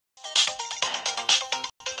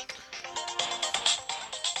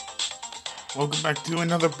Welcome back to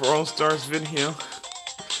another Brawl Stars video.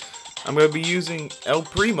 I'm going to be using El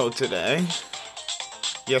Primo today.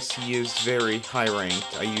 Yes, he is very high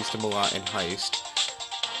ranked. I used him a lot in Heist.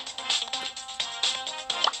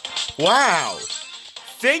 Wow!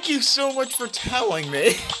 Thank you so much for telling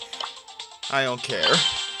me. I don't care.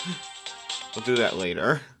 We'll do that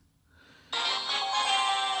later.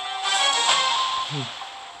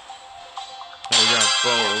 We got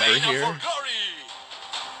Bo over here.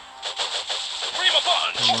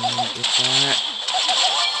 Get that.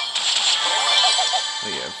 Oh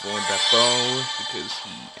yeah, avoid that bow because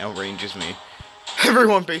he outranges me.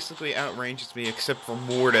 Everyone basically outranges me except for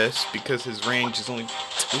Mortis because his range is only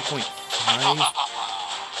 2.5.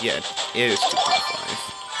 Yeah, it is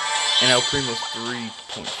 2.5. And El Primo's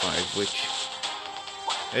 3.5, which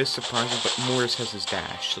is surprising, but Mortis has his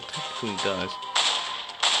dash, so technically he does.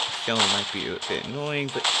 Shelly might be a bit annoying,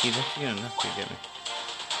 but he's actually enough to get me.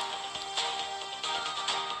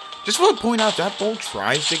 Just want to point out that Bull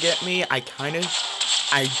tries to get me. I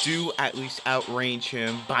do at least outrange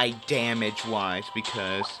him by damage-wise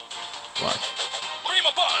because, watch.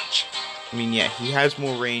 I mean, yeah, he has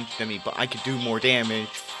more range than me, but I could do more damage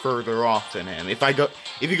further off than him. If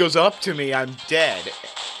he goes up to me, I'm dead.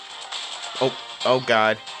 Oh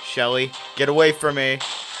God, Shelly, get away from me!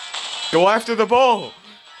 Go after the Bull,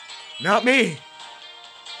 not me.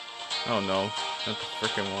 Oh no, not the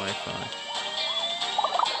freaking Wi-Fi.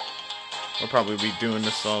 We'll probably be doing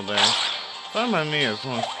this all day. Fine by me as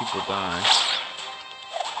long as people die.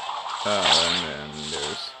 And then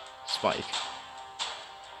there's Spike.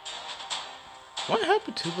 What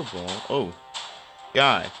happened to the ball? Oh.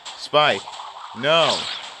 Guy. Spike. No.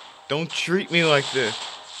 Don't treat me like this.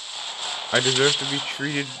 I deserve to be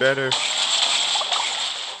treated better.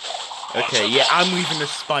 Okay, yeah, I'm leaving the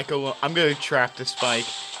Spike alone. I'm gonna trap the Spike.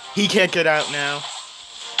 He can't get out now.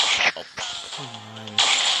 Oh, come on.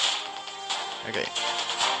 Okay.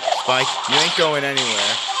 Spike, you ain't going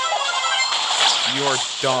anywhere. You're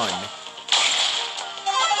done.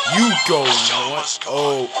 You go what?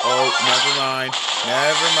 Oh, never mind.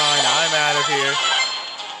 Never mind. I'm out of here.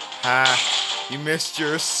 Ha. You missed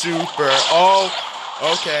your super. Oh,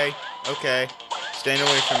 okay. Okay. Staying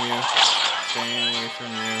away from you. Staying away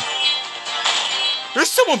from you.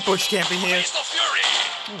 There's someone bush camping here.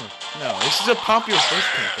 Oh, no, this is a popular bush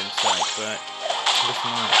camping site, but it's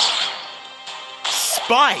not.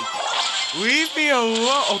 Spike! Leave me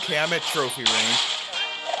alone! Okay, I'm at trophy range.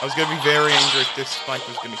 I was gonna be very angry if this Spike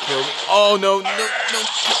was gonna kill me. Oh, no, get me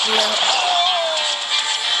out.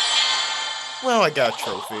 Well, I got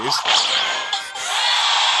trophies.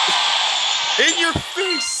 In your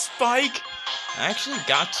face, Spike! I actually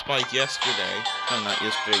got Spike yesterday. No, not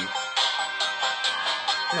yesterday.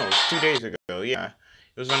 No, it was 2 days ago, yeah.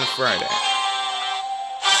 It was on a Friday.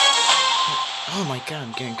 Oh my God,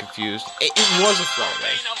 I'm getting confused. It was a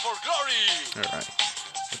Friday. Alright,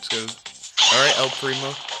 let's go. Alright, El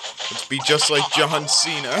Primo. Let's be just like John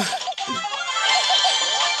Cena. I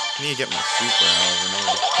need to get my super, however, in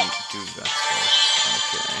order to do that stuff.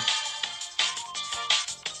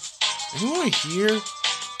 Okay. Anyone here?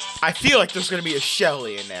 I feel like there's gonna be a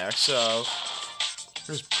Shelly in there, so...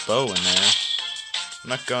 There's Bo in there. I'm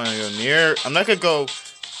not gonna go near... I'm not gonna go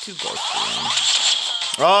too close to him.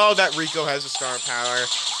 Oh, that Rico has a star power.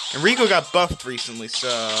 And Rico got buffed recently, so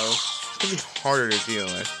it's gonna be harder to deal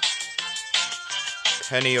with.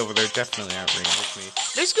 Penny over there definitely outranges me.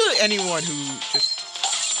 Basically, anyone who just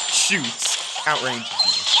shoots outranges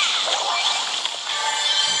me.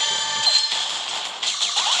 Okay.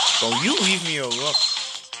 Oh, you leave me alone.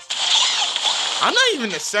 I'm not even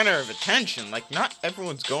the center of attention. Like, not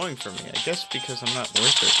everyone's going for me. I guess because I'm not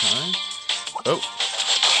worth their time. Oh.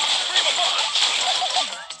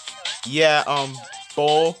 Yeah,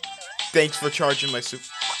 Bull, thanks for charging my super.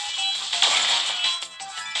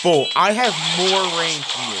 Bull, I have more range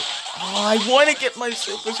than you. Oh, I want to get my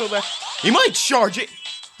super so bad. He might charge it.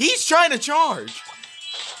 He's trying to charge.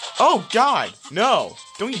 Oh, God, no.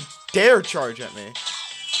 Don't you dare charge at me.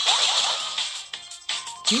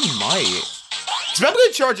 He might. Because I'm going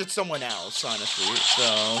to charge at someone else, honestly,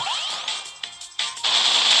 so.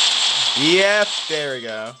 Yep, there we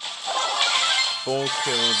go. Bull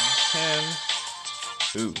killed him.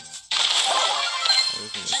 Ooh.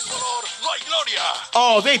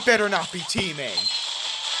 Oh, they better not be teaming.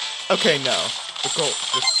 Okay, no. The goal.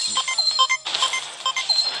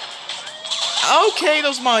 Okay,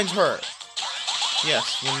 those mines hurt.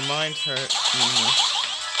 Yes, when the mines hurt.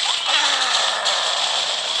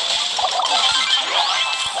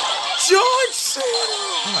 John Cena!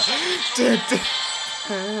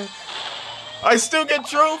 I still get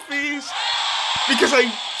trophies! Because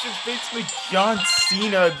I just basically John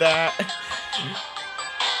Cena that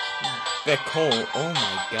Cole. Oh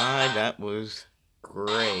my god, that was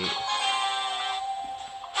great.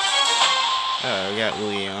 Oh, we got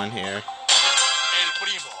Leon here.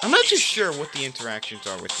 I'm not too sure what the interactions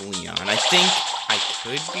are with Leon. I think I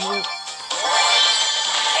could be with...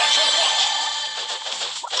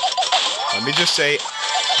 Let me just say,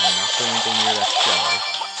 I'm not going to near that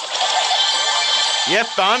show. Yep,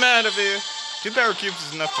 I'm out of here. 2 power cubes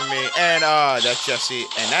is enough for me. And, that's Jesse.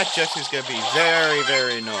 And that Jesse's gonna be very,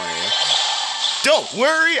 very annoying. Don't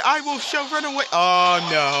worry, I will run away. Oh,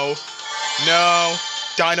 no. No.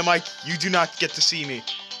 Dynamite, you do not get to see me.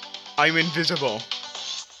 I'm invisible.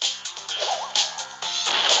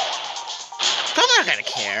 I'm not gonna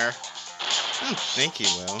care. I don't think he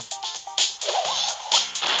will.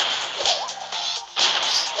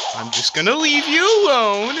 I'm just gonna leave you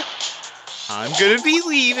alone. I'm gonna be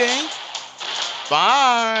leaving.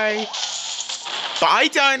 Bye. Bye,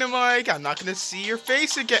 Dynamite. I'm not gonna see your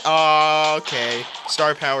face again. Oh, okay.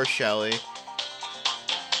 Star Power Shelly.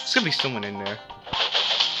 There's gonna be someone in there.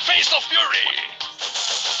 Face of Fury!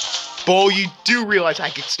 Bull, you do realize I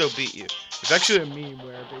could still beat you. There's actually a meme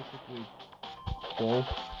where basically... Bull...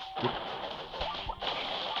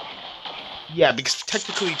 Yeah, because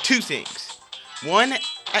technically 2 things. One,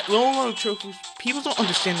 at low trophies, people don't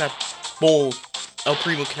understand that Bull, El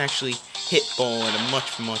Primo can actually hit Bull at a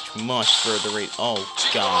much, much, much further rate. Oh,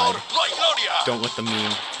 God. Don't let the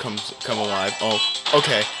meme come alive. Oh,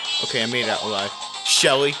 okay. Okay, I made it out alive.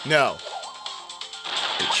 Shelly, no.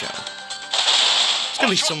 Good show. There's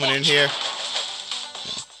gonna be someone in here.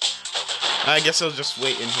 No. I guess I'll just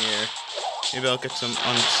wait in here. Maybe I'll get some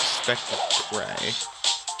unsuspected prey.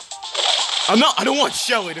 I don't want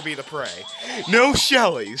Shelly to be the prey. No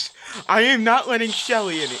Shellys. I am not letting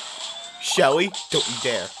Shelly in it. Shelly, don't you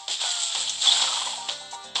dare.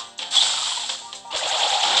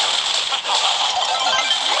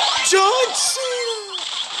 John Cena!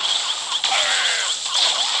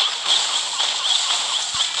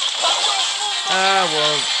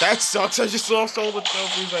 Well, that sucks. I just lost all the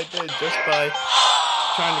trophies I did just by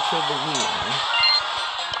trying to kill the Leon.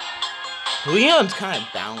 Leon's kind of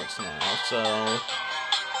balanced now, so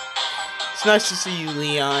it's nice to see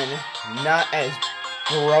Leon not as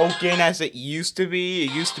broken as it used to be.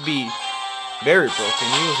 It used to be very broken.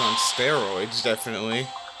 He was on steroids, definitely.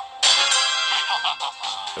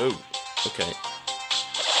 Oh, okay.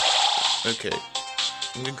 Okay.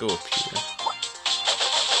 I'm gonna go up here.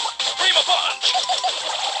 Primo punch!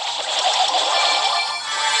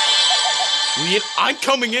 Leon, I'm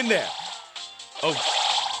coming in there! Oh.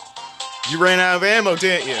 You ran out of ammo,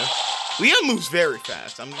 didn't you? Leon moves very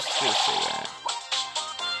fast. I'm just gonna say that.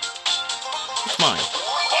 It's mine.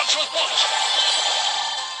 Punch with punch!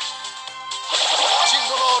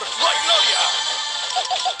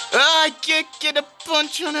 I can't get a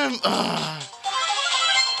punch on him. That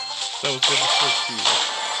was good for you.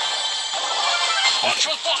 Punch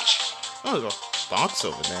with punch! Oh, there's a box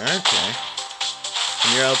over there. Okay.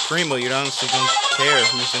 When you're El Primo, you honestly don't care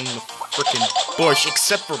who's in the freaking bush,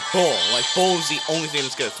 except for Bull. Like, Bull is the only thing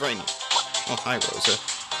that's gonna threaten you. Oh, hi, Rosa.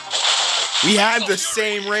 We have the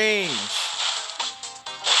same range.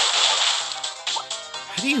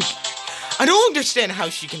 How do you... I don't understand how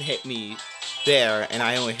she can hit me there, and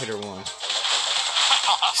I only hit her once.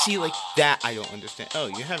 See, like, that I don't understand. Oh,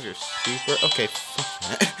 you have your super... Okay, fuck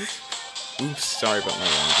that. Oops, sorry about my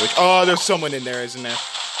language. Oh, there's someone in there, isn't there?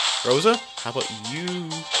 Rosa, how about you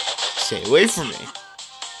stay away from me?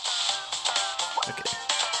 Okay.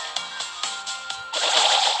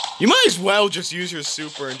 You might as well just use your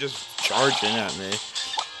super and just charge in at me.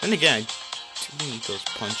 And again, I do need those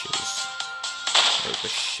punches. There's a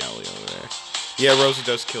Shelly over there. Yeah, Rosa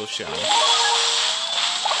does kill Shelly.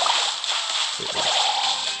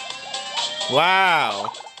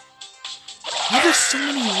 Wow. Why there's so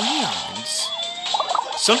many Leons?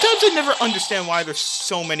 Sometimes I never understand why there's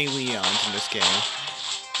so many Leons in this game.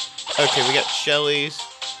 Okay, we got Shelly's.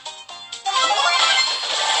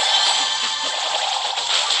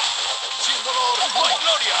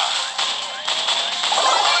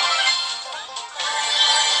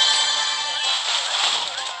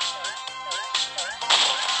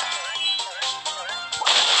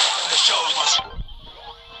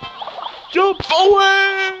 Jump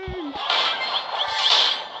away!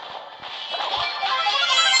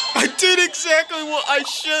 I did exactly what I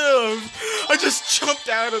should have. I just jumped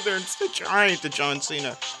out of there instead of trying to John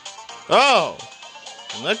Cena. Oh,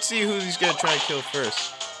 let's see who he's gonna try to kill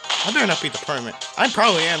first. I better not be the primary. I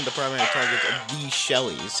probably am the primary target of these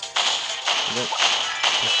Shellys.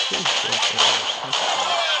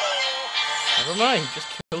 Never mind, just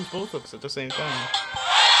kill both of us at the same time.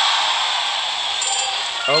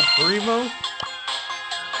 Oh, Primo?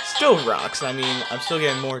 Still rocks. I mean, I'm still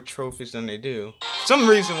getting more trophies than they do. For some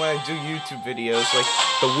reason, when I do YouTube videos, like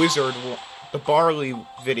the barley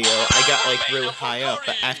video, I got like really high up,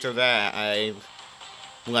 but after that, I'm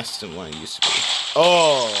less than what I used to be.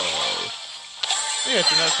 Oh! Yeah,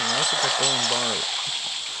 it's another thing. I also got golden barley.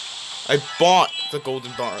 I bought the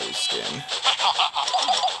golden barley skin.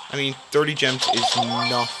 I mean, 30 gems is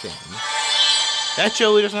nothing. That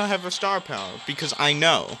jelly does not have a star power, because I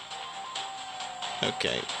know.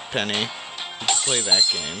 Okay, Penny, you can play that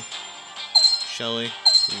game. Shelly,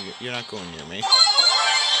 you're not going near me.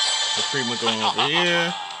 The primo going over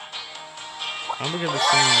here. I'm gonna be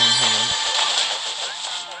seeing in here.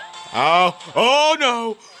 Oh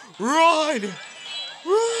no! Run!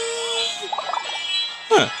 Run!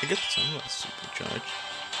 Huh, I guess some of that's supercharged.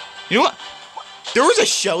 You know what? There was a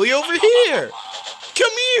Shelly over here!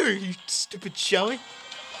 Come here, you stupid Shelly.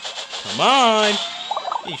 Come on.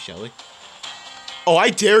 Hey, Shelly. Oh, I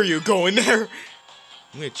dare you, go in there.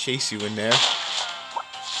 I'm gonna chase you in there.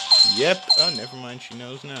 Yep. Oh, never mind, she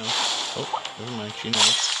knows now. Oh, never mind, she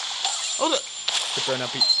knows. Oh, it better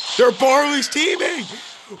not be. They're Barley's teaming!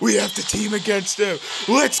 We have to team against them.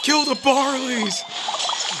 Let's kill the Barleys!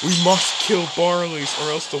 We must kill Barleys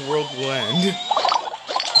or else the world will end.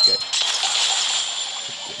 Okay.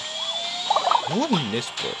 No one in this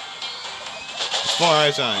book. As far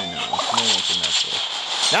as I know, no one's in that book.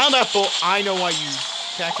 Now that book, I know why you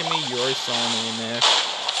attacking me. You already saw me in there.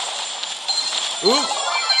 Ooh!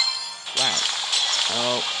 Wow.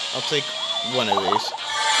 Oh, I'll take one of these.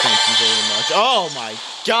 Thank you very much. Oh my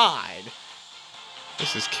god!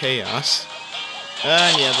 This is chaos.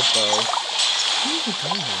 And yeah, the bow. Who are you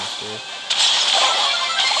going after?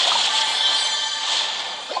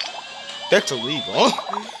 That's illegal.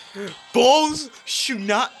 Bulls should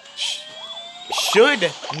not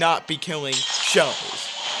be killing shells.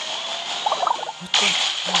 What the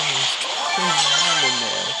hell is going on in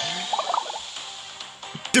there?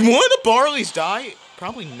 Did one of the Barleys die?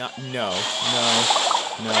 Probably not. No.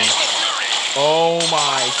 Oh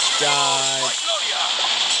my god.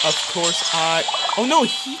 Of course I... Oh no,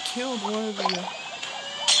 he killed one of the...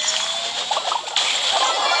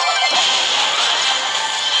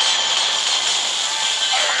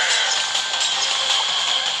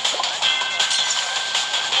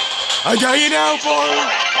 I got you now, boy!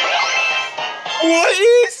 What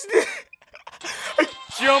is this? I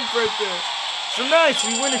jumped right there. So nice,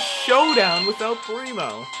 we win a showdown without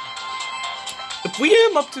Primo. If we get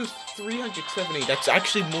him up to 370, that's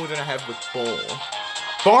actually more than I have with Bull.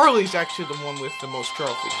 Barley's actually the one with the most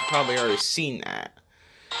trophies. You've probably already seen that.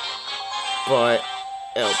 But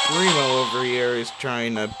El Primo over here is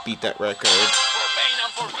trying to beat that record.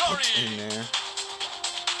 What's in there?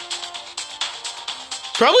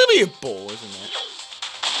 Probably be a Bull, isn't it?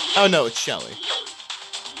 Oh no, it's Shelly.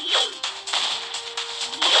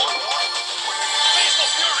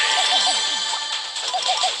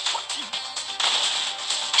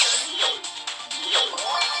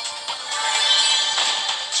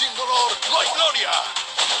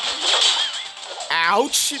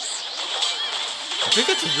 Ouch! I think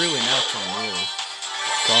that's a really ouch on you.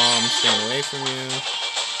 Calm, stand away from you.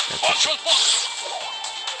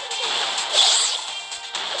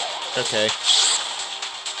 Okay.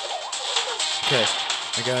 Okay,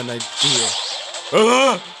 I got an idea.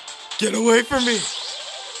 Get away from me!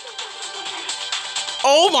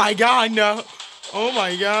 Oh my god, no! Oh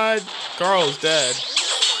my god, Carl's dead.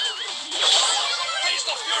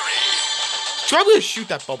 Probably to shoot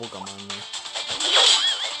that bubblegum on me.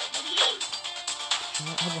 Do you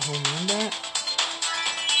not have a home run bat?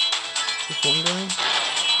 Just wondering.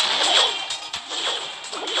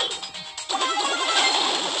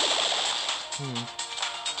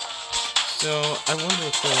 So, I wonder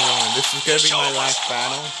what's going on. This is gonna be my last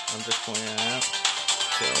battle. I'm just pointing it out.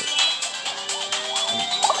 So,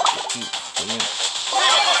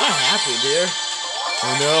 what happened there?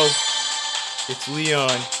 Oh no. It's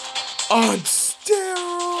Leon. On steroids!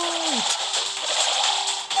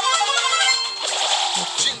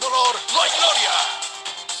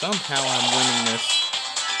 Somehow I'm winning this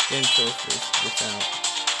game trophies without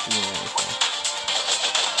doing anything.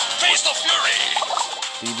 Face of fury!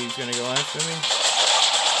 BB's gonna go after me.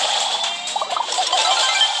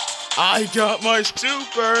 I got my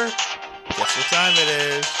super! Guess what time it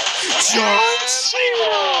is? John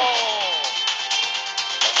Cena!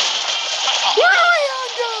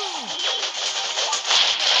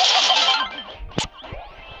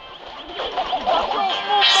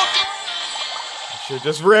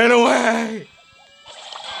 Just ran away.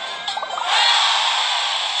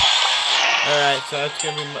 Alright, so that's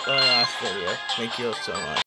gonna be my last video. Thank you all so much.